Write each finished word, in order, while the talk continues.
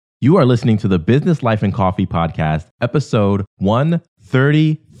You are listening to the Business Life and Coffee podcast, episode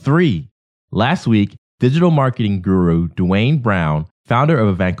 133. Last week, digital marketing guru Dwayne Brown, founder of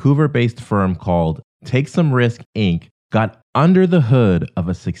a Vancouver-based firm called Take Some Risk Inc., got under the hood of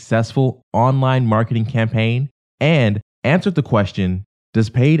a successful online marketing campaign and answered the question,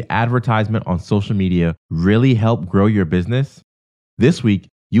 does paid advertisement on social media really help grow your business? This week,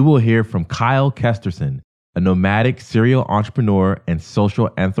 you will hear from Kyle Kesterson, a nomadic serial entrepreneur and social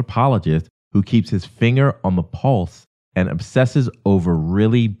anthropologist who keeps his finger on the pulse and obsesses over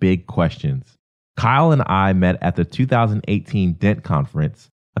really big questions. Kyle and I met at the 2018 DENT Conference,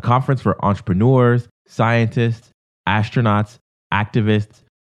 a conference for entrepreneurs, scientists, astronauts, activists,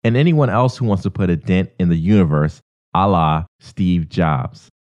 and anyone else who wants to put a dent in the universe, a la Steve Jobs.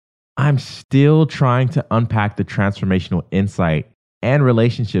 I'm still trying to unpack the transformational insight and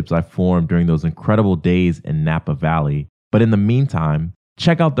relationships I formed during those incredible days in Napa Valley. But in the meantime,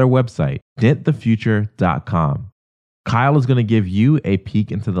 check out their website, dentthefuture.com. Kyle is going to give you a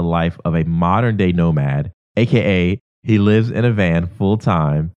peek into the life of a modern day nomad, aka he lives in a van full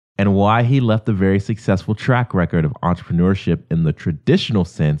time, and why he left a very successful track record of entrepreneurship in the traditional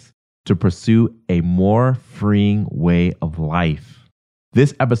sense to pursue a more freeing way of life.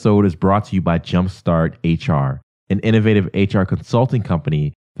 This episode is brought to you by Jumpstart HR, an innovative HR consulting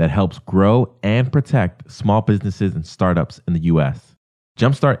company that helps grow and protect small businesses and startups in the U.S.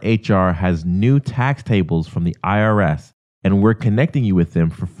 Jumpstart HR has new tax tables from the IRS, and we're connecting you with them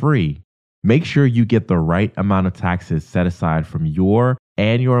for free. Make sure you get the right amount of taxes set aside from your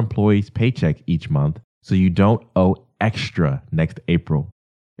and your employee's paycheck each month so you don't owe extra next April.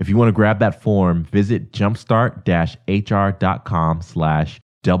 If you want to grab that form, visit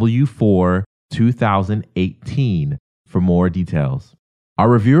jumpstart-hr.com/W42018 for more details. Our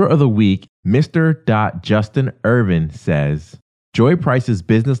reviewer of the week, Mr. Justin Irvin, says, Joy Price's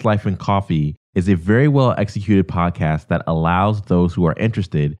Business Life and Coffee is a very well executed podcast that allows those who are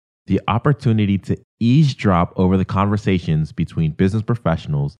interested the opportunity to eavesdrop over the conversations between business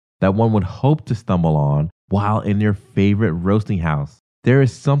professionals that one would hope to stumble on while in their favorite roasting house. There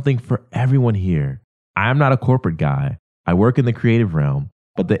is something for everyone here. I am not a corporate guy. I work in the creative realm,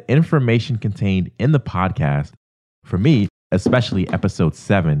 but the information contained in the podcast, for me, especially episode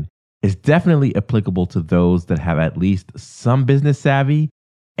 7, is definitely applicable to those that have at least some business savvy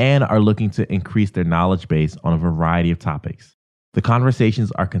and are looking to increase their knowledge base on a variety of topics. The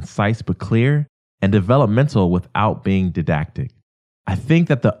conversations are concise but clear and developmental without being didactic. I think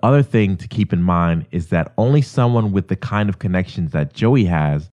that the other thing to keep in mind is that only someone with the kind of connections that Joey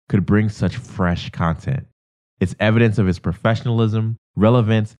has could bring such fresh content. It's evidence of his professionalism,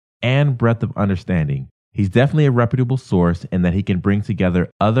 relevance, and breadth of understanding. He's definitely a reputable source in that he can bring together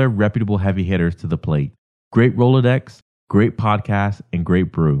other reputable heavy hitters to the plate. Great Rolodex, great podcast, and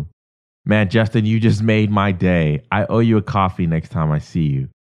great brew. Man, Justin, you just made my day. I owe you a coffee next time I see you.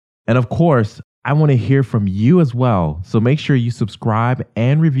 And of course, I want to hear from you as well, so make sure you subscribe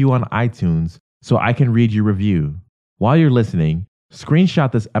and review on iTunes so I can read your review. While you're listening,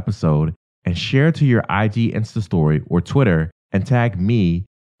 screenshot this episode and share it to your IG Insta story or Twitter and tag me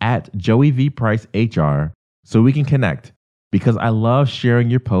at JoeyVPriceHR so we can connect, because I love sharing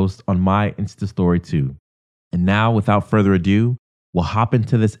your posts on my Insta story too. And now, without further ado, we'll hop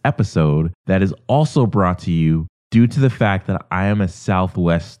into this episode that is also brought to you due to the fact that I am a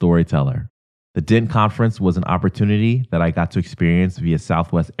Southwest storyteller. The DENT Conference was an opportunity that I got to experience via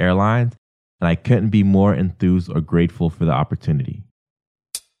Southwest Airlines, and I couldn't be more enthused or grateful for the opportunity.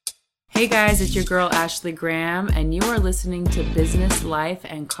 Hey guys, it's your girl Ashley Graham, and you are listening to Business Life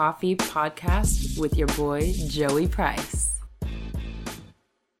and Coffee podcast with your boy Joey Price.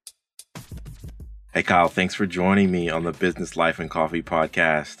 Hey Kyle, thanks for joining me on the Business Life and Coffee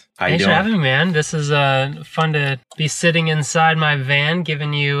podcast. Thanks for having me, man. This is fun to be sitting inside my van,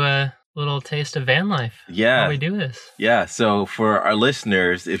 giving you a little taste of van life. Yeah. How we do this. Yeah. So for our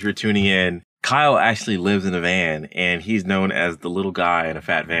listeners, if you're tuning in, Kyle actually lives in a van, and he's known as the little guy in a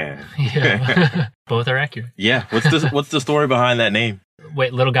fat van. Yeah. Both are accurate. Yeah. What's the story behind that name?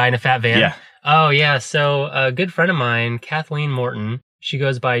 Wait, little guy in a fat van? Yeah. Oh, yeah. So a good friend of mine, Kathleen Morton, she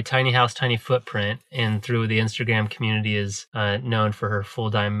goes by Tiny House, Tiny Footprint, and through the Instagram community is known for her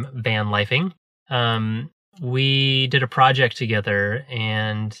full-time van lifing. We did a project together,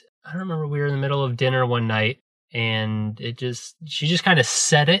 and I don't remember, we were in the middle of dinner one night, and she just kind of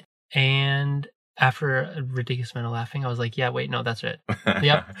said it, and after a ridiculous amount of laughing, I was like, yeah, wait, no, that's it.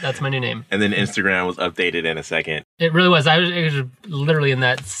 Yep, that's my new name. And then Instagram was updated in a second. It really was. It was literally in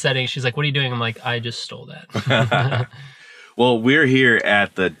that setting. She's like, what are you doing? I'm like, I just stole that. Well, we're here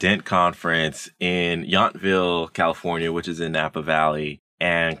at the DENT Conference in Yountville, California, which is in Napa Valley.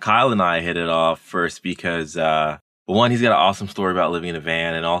 And Kyle and I hit it off first because, one, he's got an awesome story about living in a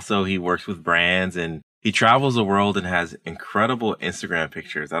van, and also he works with brands and he travels the world and has incredible Instagram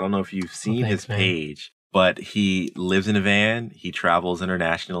pictures. I don't know if you've seen his page, but he lives in a van. He travels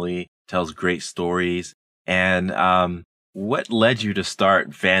internationally, tells great stories. And what led you to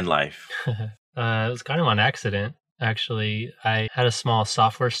start van life? It was kind of on accident, actually. I had a small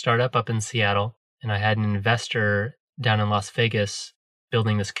software startup up in Seattle, and I had an investor down in Las Vegas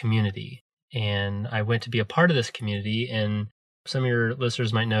building this community. And I went to be a part of this community, and some of your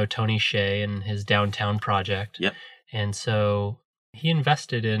listeners might know Tony Hsieh and his Downtown project. Yep. And so he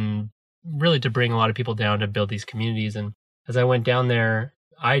invested in really to bring a lot of people down to build these communities. And as I went down there,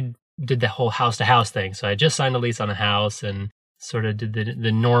 I did the whole house to house thing. So I just signed a lease on a house and sort of did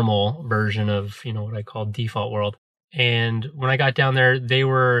the normal version of, what I call default world. And when I got down there, they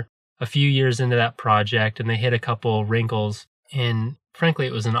were a few years into that project and they hit a couple wrinkles. And frankly,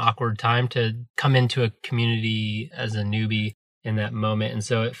 it was an awkward time to come into a community as a newbie in that moment. And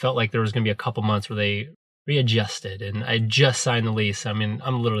so it felt like there was going to be a couple months where they readjusted, and I just signed the lease. I mean,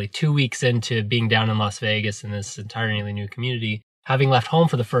 I'm literally 2 weeks into being down in Las Vegas in this entirely new community, having left home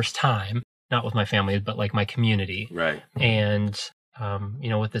for the first time, not with my family, but like my community. Right. And,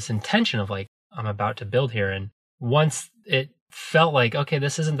 with this intention of like, I'm about to build here. And once it felt like, okay,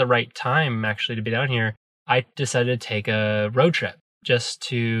 this isn't the right time actually to be down here, I decided to take a road trip just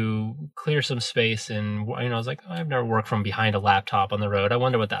to clear some space. And, I was like, I've never worked from behind a laptop on the road. I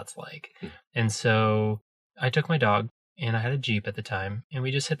wonder what that's like. And so I took my dog, and I had a Jeep at the time, and we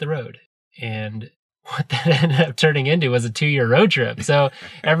just hit the road. And what that ended up turning into was a 2-year road trip. So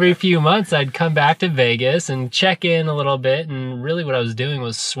every few months I'd come back to Vegas and check in a little bit. And really what I was doing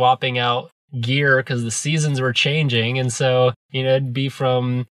was swapping out gear because the seasons were changing. And so, it'd be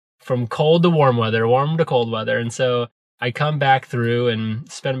from cold to warm weather, warm to cold weather. And so I'd come back through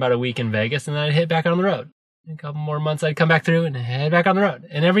and spend about a week in Vegas, and then I'd hit back on the road. A couple more months I'd come back through and head back on the road.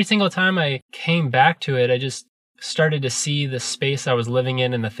 And every single time I came back to it, I just started to see the space I was living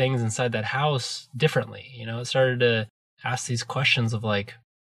in and the things inside that house differently. It started to ask these questions of like,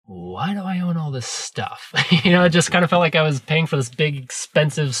 why do I own all this stuff? It just kind of felt like I was paying for this big,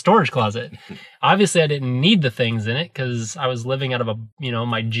 expensive storage closet. Obviously, I didn't need the things in it because I was living out of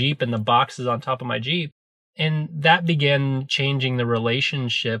my Jeep and the boxes on top of my Jeep. And that began changing the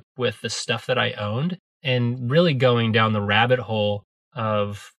relationship with the stuff that I owned and really going down the rabbit hole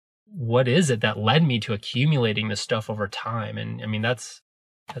of what is it that led me to accumulating this stuff over time. And I mean, that's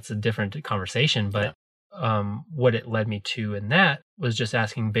a different conversation, but what it led me to in that was just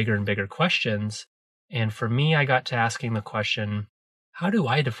asking bigger and bigger questions. And for me, I got to asking the question, how do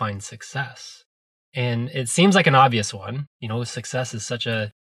I define success? And it seems like an obvious one. Success is such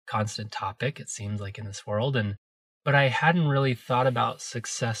a constant topic, it seems like, in this world. But I hadn't really thought about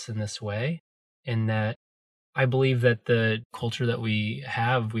success in this way, in that I believe that the culture that we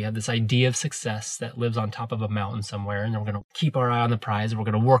have this idea of success that lives on top of a mountain somewhere, and we're going to keep our eye on the prize, and we're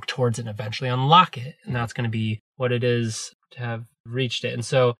going to work towards it and eventually unlock it. And that's going to be what it is to have reached it. And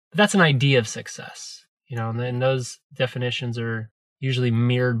so that's an idea of success, and those definitions are usually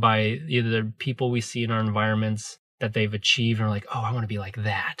mirrored by either the people we see in our environments that they've achieved, and we're like, oh, I want to be like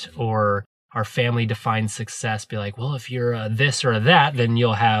that. Or our family defines success, be like, well, if you're a this or a that, then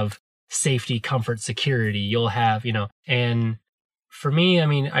you'll have safety, comfort, security, you'll have, and for me, I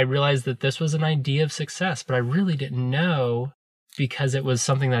mean, I realized that this was an idea of success, but I really didn't know because it was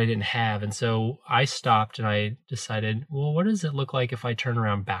something that I didn't have. And so I stopped and I decided, well, what does it look like if I turn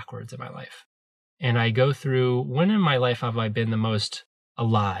around backwards in my life? And I go through, when in my life have I been the most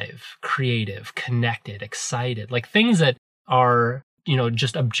alive, creative, connected, excited, like things that are,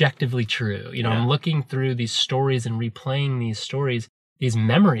 just objectively true. I'm looking through these stories and replaying these stories, these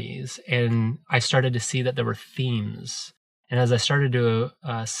memories, and I started to see that there were themes. And as I started to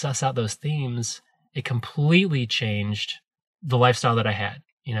suss out those themes, it completely changed the lifestyle that I had,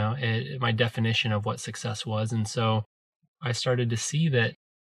 my definition of what success was. And so I started to see that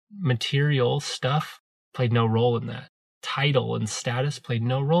material stuff played no role in that. Title and status played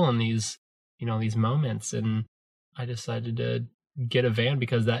no role in these moments. And I decided to get a van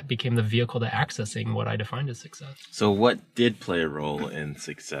because that became the vehicle to accessing what I defined as success. So what did play a role in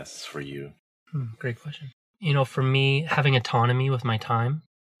success for you? Great question. For me, having autonomy with my time,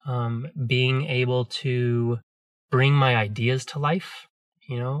 being able to bring my ideas to life,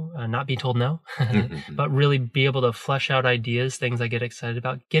 not be told no, but really be able to flesh out ideas, things I get excited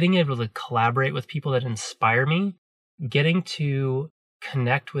about, getting able to collaborate with people that inspire me, getting to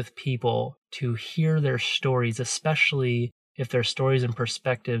connect with people to hear their stories, especially if their stories and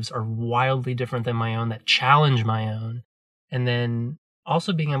perspectives are wildly different than my own, that challenge my own. And then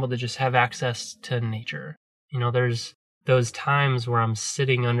also being able to just have access to nature. There's those times where I'm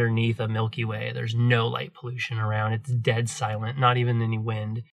sitting underneath a Milky Way. There's no light pollution around. It's dead silent, not even any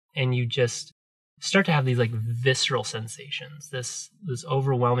wind. And you just start to have these like visceral sensations, this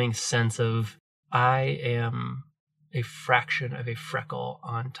overwhelming sense of I am a fraction of a freckle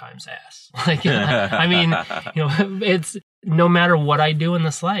on time's ass. It's no matter what I do in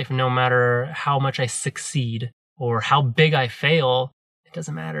this life, no matter how much I succeed or how big I fail, it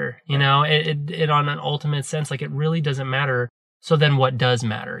doesn't matter. It on an ultimate sense, like it really doesn't matter. So then what does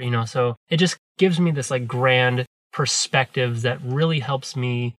matter? So it just gives me this like grand perspective that really helps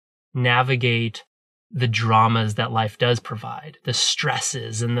me navigate the dramas that life does provide, the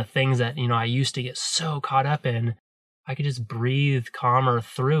stresses and the things that, I used to get so caught up in. I could just breathe calmer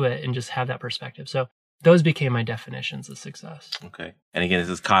through it and just have that perspective. So those became my definitions of success. Okay. And again, this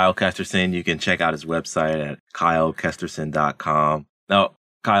is Kyle Kesterson. You can check out his website at kylekesterson.com. Now,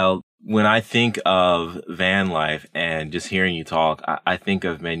 Kyle, when I think of van life and just hearing you talk, I think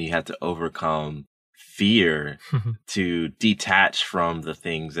of, man, you had to overcome fear to detach from the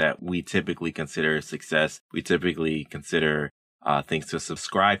things that we typically consider success. We typically consider things to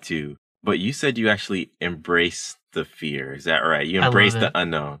subscribe to. But you said you actually embrace the fear. Is that right? You embrace the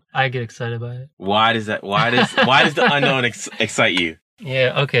unknown. I get excited by it. Why does the unknown excite you?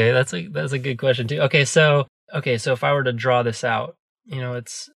 Yeah. Okay. That's a good question too. Okay. So if I were to draw this out,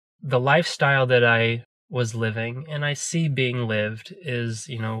 it's the lifestyle that I was living and I see being lived is,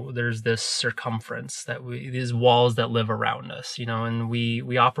 there's this circumference these walls that live around us, and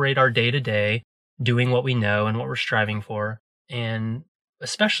we operate our day to day doing what we know and what we're striving for. And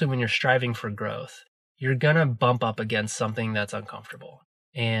especially when you're striving for growth, you're going to bump up against something that's uncomfortable.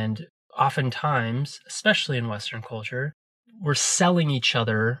 And oftentimes, especially in Western culture, we're selling each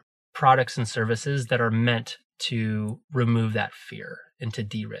other products and services that are meant to remove that fear and to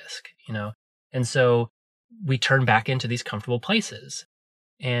de-risk, And so we turn back into these comfortable places.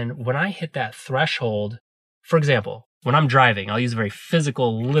 And when I hit that threshold, for example, when I'm driving, I'll use a very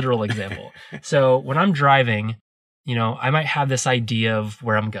physical, literal example. So when I'm driving, I might have this idea of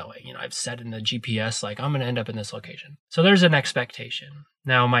where I'm going. I've set in the GPS, like I'm going to end up in this location. So there's an expectation.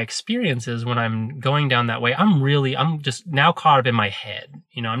 Now, my experience is when I'm going down that way, I'm just now caught up in my head.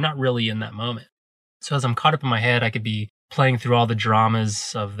 I'm not really in that moment. So as I'm caught up in my head, I could be playing through all the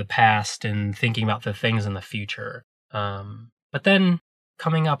dramas of the past and thinking about the things in the future. But then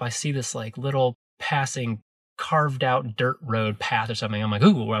coming up, I see this like little passing carved out dirt road path or something. I'm like,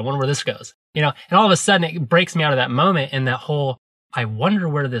 ooh, I wonder where this goes. And all of a sudden it breaks me out of that moment and that whole, I wonder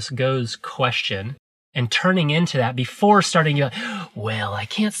where this goes question, and turning into that before starting to, well, I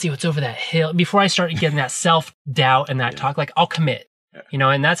can't see what's over that hill. Before I start getting that self-doubt and that talk, like I'll commit,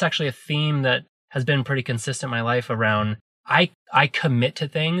 and that's actually a theme that has been pretty consistent in my life around, I commit to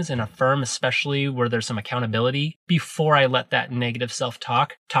things and affirm, especially where there's some accountability, before I let that negative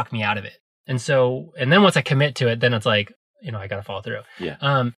self-talk talk me out of it. And then once I commit to it, then it's like, I got to follow through.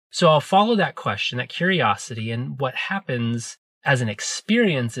 Yeah. So I'll follow that question, that curiosity. And what happens as an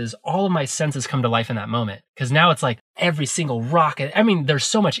experience is all of my senses come to life in that moment. Because now it's like every single rock. There's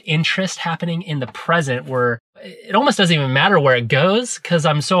so much interest happening in the present where it almost doesn't even matter where it goes because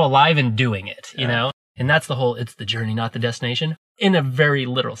I'm so alive in doing it, And that's the whole, it's the journey, not the destination, in a very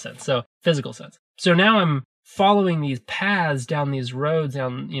literal sense. So physical sense. So now I'm following these paths down these roads,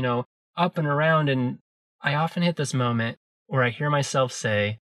 down, up and around. And I often hit this moment where I hear myself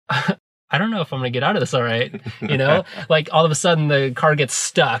say, I don't know if I'm going to get out of this all right. Like all of a sudden the car gets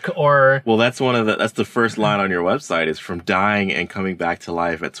stuck or... Well, that's that's the first line on your website is from dying and coming back to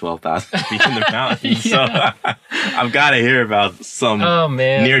life at 12,000 feet in the mountains. Yeah. So I've got to hear about some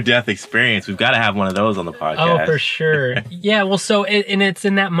near-death experience. We've got to have one of those on the podcast. Oh, for sure. Yeah. Well, and it's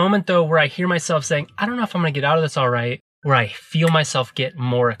in that moment though, where I hear myself saying, I don't know if I'm going to get out of this all right, where I feel myself get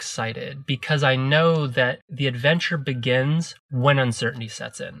more excited because I know that the adventure begins when uncertainty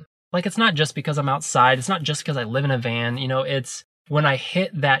sets in. Like, it's not just because I'm outside. It's not just because I live in a van. It's when I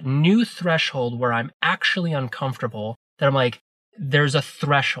hit that new threshold where I'm actually uncomfortable that I'm like, there's a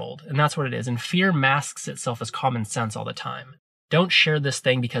threshold. And that's what it is. And fear masks itself as common sense all the time. Don't share this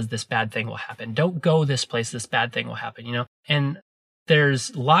thing because this bad thing will happen. Don't go this place. This bad thing will happen, And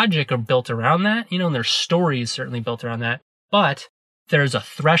there's logic built around that, and there's stories certainly built around that. But there's a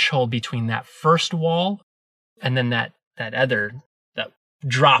threshold between that first wall and then that other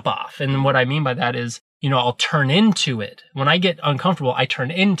drop off. And what I mean by that is, I'll turn into it. When I get uncomfortable, I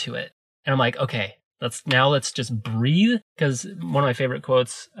turn into it. And I'm like, okay, let's just breathe. Because one of my favorite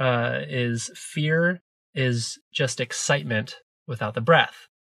quotes is fear is just excitement without the breath.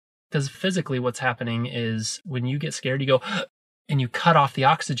 Because physically what's happening is when you get scared, you go and you cut off the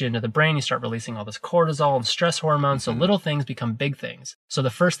oxygen to the brain, you start releasing all this cortisol and stress hormones. So little things become big things. So the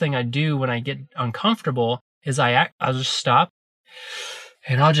first thing I do when I get uncomfortable is I'll just stop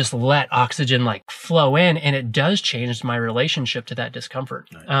and I'll just let oxygen like flow in, and it does change my relationship to that discomfort.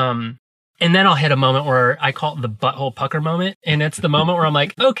 Nice. And then I'll hit a moment where I call it the butthole pucker moment. And it's the moment where I'm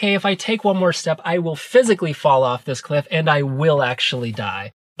like, okay, if I take one more step, I will physically fall off this cliff and I will actually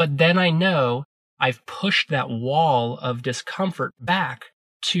die. But then I know I've pushed that wall of discomfort back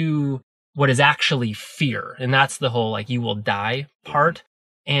to what is actually fear. And that's the whole, like, you will die part.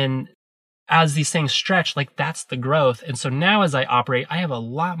 And as these things stretch, like, that's the growth. And so now as I operate, I have a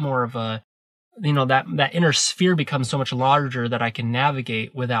lot more of a, that inner sphere becomes so much larger that I can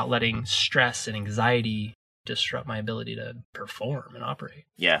navigate without letting stress and anxiety disrupt my ability to perform and operate.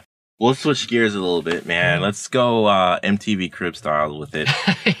 Yeah. We'll switch gears a little bit, man. Let's go MTV Crib style with it.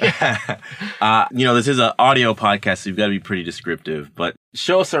 This is an audio podcast, so you've got to be pretty descriptive. But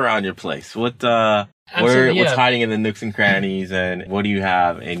show us around your place. What's hiding in the nooks and crannies, and what do you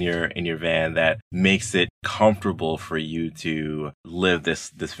have in your van that makes it comfortable for you to live this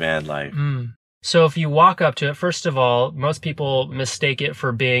van life? So if you walk up to it, first of all, most people mistake it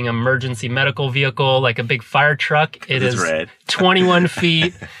for being an emergency medical vehicle, like a big fire truck. It is red. 21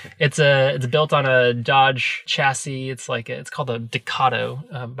 feet. It's built on a Dodge chassis. It's called a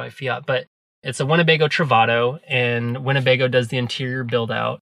Ducato by Fiat, but it's a Winnebago Travato, and Winnebago does the interior build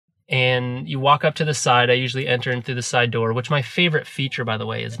out. And you walk up to the side. I usually enter in through the side door, which my favorite feature, by the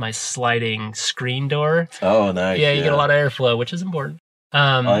way, is my sliding screen door. Oh, nice. Yeah, you get a lot of airflow, which is important.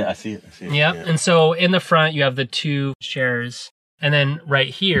 I see it. Yeah. And so in the front, you have the two chairs. And then right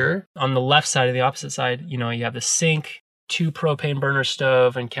here on the left side of the opposite side, you have the sink, 2 propane burner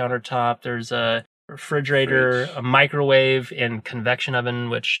stove and countertop. There's a refrigerator, a microwave, and convection oven,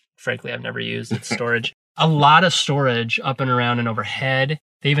 which frankly I've never used. It's storage. A lot of storage up and around and overhead.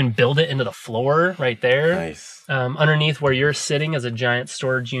 They even build it into the floor right there. Nice. Underneath where you're sitting is a giant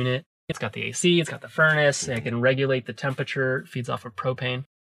storage unit. It's got the AC, it's got the furnace, I can regulate the temperature, it feeds off of propane.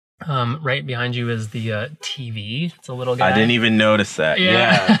 Right behind you is the TV. It's a little guy. I didn't even notice that.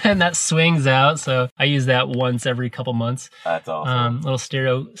 Yeah. And that swings out, so I use that once every couple months. That's awesome. Little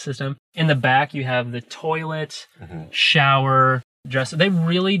stereo system. In the back, you have the toilet, shower, dresser. They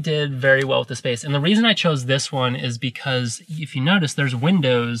really did very well with the space. And the reason I chose this one is because if you notice, there's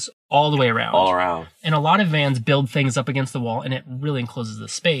windows all the way around. All around. And a lot of vans build things up against the wall, and it really encloses the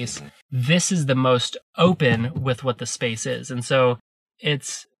space. This is the most open with what the space is. And so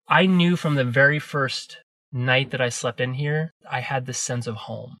I knew from the very first night that I slept in here, I had this sense of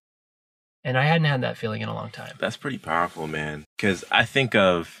home. And I hadn't had that feeling in a long time. That's pretty powerful, man. Because I think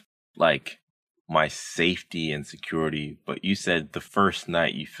of like my safety and security, but you said the first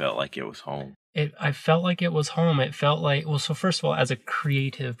night you felt like it was home. I felt like it was home. It felt like, well, so first of all, as a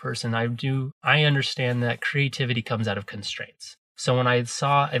creative person, I understand that creativity comes out of constraints. So when I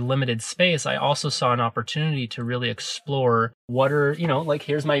saw a limited space, I also saw an opportunity to really explore what are, like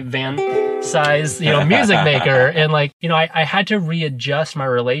here's my van size, music maker. And I had to readjust my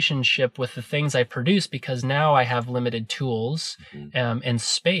relationship with the things I produce because now I have limited tools and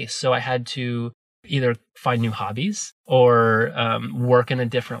space. So I had to either find new hobbies or work in a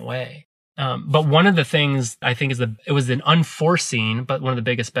different way. But one of the things I think it was an unforeseen, but one of the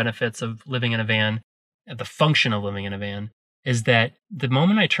biggest benefits of living in a van, the function of living in a van, is that the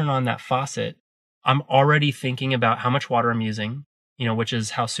moment I turn on that faucet, I'm already thinking about how much water I'm using, which is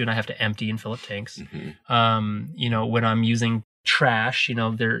how soon I have to empty and fill up tanks. When I'm using trash,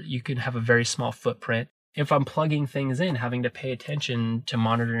 you can have a very small footprint. If I'm plugging things in, having to pay attention to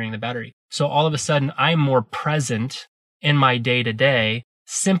monitoring the battery. So all of a sudden, I'm more present in my day-to-day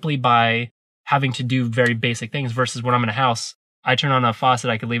simply by having to do very basic things versus when I'm in a house, I turn on a faucet,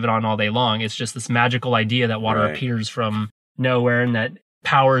 I could leave it on all day long. It's just this magical idea that water appears from nowhere and that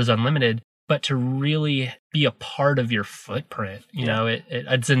power is unlimited. But to really be a part of your footprint,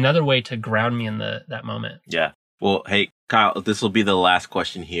 it's another way to ground me in that moment. Yeah. Well, hey, Kyle, this will be the last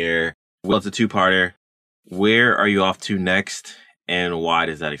question here. Well, it's a two-parter. Where are you off to next, and why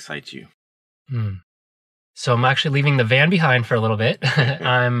does that excite you? So I'm actually leaving the van behind for a little bit.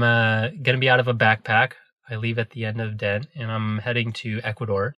 I'm going to be out of a backpack. I leave at the end of Dent, and I'm heading to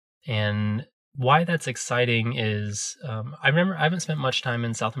Ecuador. And why that's exciting is I haven't spent much time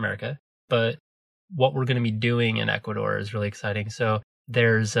in South America, but what we're going to be doing in Ecuador is really exciting. So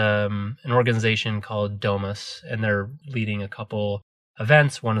there's an organization called Domus, and they're leading a couple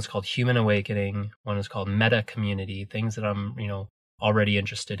events. One is called Human Awakening. One is called Meta Community, things that I'm, already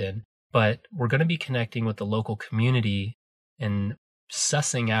interested in. But we're going to be connecting with the local community and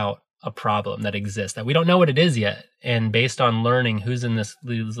sussing out a problem that exists that we don't know what it is yet. And based on learning who's in these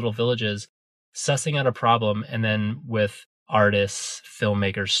little villages, sussing out a problem, and then with artists,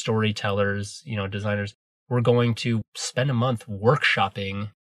 filmmakers, storytellers, designers, we're going to spend a month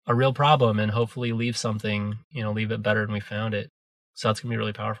workshopping a real problem and hopefully leave something, leave it better than we found it. So that's going to be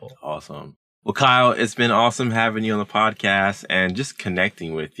really powerful. Awesome. Well, Kyle, it's been awesome having you on the podcast and just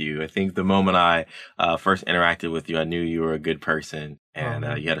connecting with you. I think the moment I first interacted with you, I knew you were a good person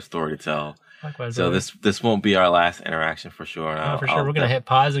and you had a story to tell. Likewise, so this won't be our last interaction for sure. For sure. We're going to hit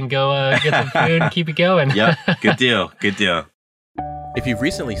pause and go get some food and keep it going. Yep. Good deal. Good deal. If you've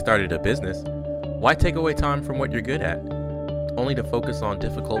recently started a business, why take away time from what you're good at, only to focus on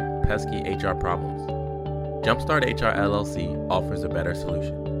difficult, pesky HR problems? Jumpstart HR LLC offers a better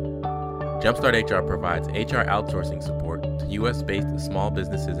solution. Jumpstart HR provides HR outsourcing support to U.S.-based small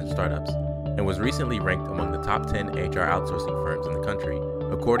businesses and startups, and was recently ranked among the top 10 HR outsourcing firms in the country,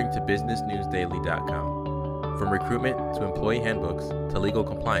 according to BusinessNewsDaily.com. From recruitment to employee handbooks to legal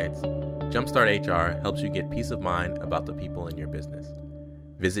compliance, Jumpstart HR helps you get peace of mind about the people in your business.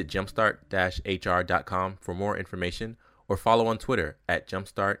 Visit jumpstart-hr.com for more information or follow on Twitter at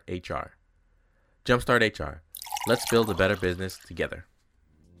JumpstartHR. Jumpstart HR. Let's build a better business together.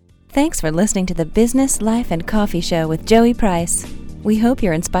 Thanks for listening to the Business, Life, and Coffee Show with Joey Price. We hope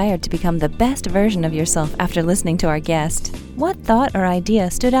you're inspired to become the best version of yourself after listening to our guest. What thought or idea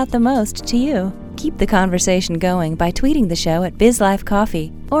stood out the most to you? Keep the conversation going by tweeting the show at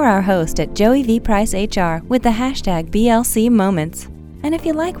BizLifeCoffee or our host at Joey V. Price HR with the hashtag BLC Moments. And if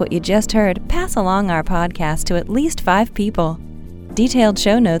you like what you just heard, pass along our podcast to at least 5 people. Detailed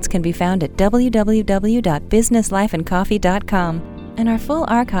show notes can be found at www.businesslifeandcoffee.com. And our full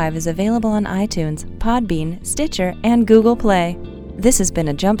archive is available on iTunes, Podbean, Stitcher, and Google Play. This has been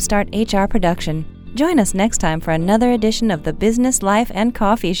a Jumpstart HR production. Join us next time for another edition of the Business, Life, and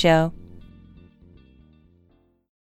Coffee Show.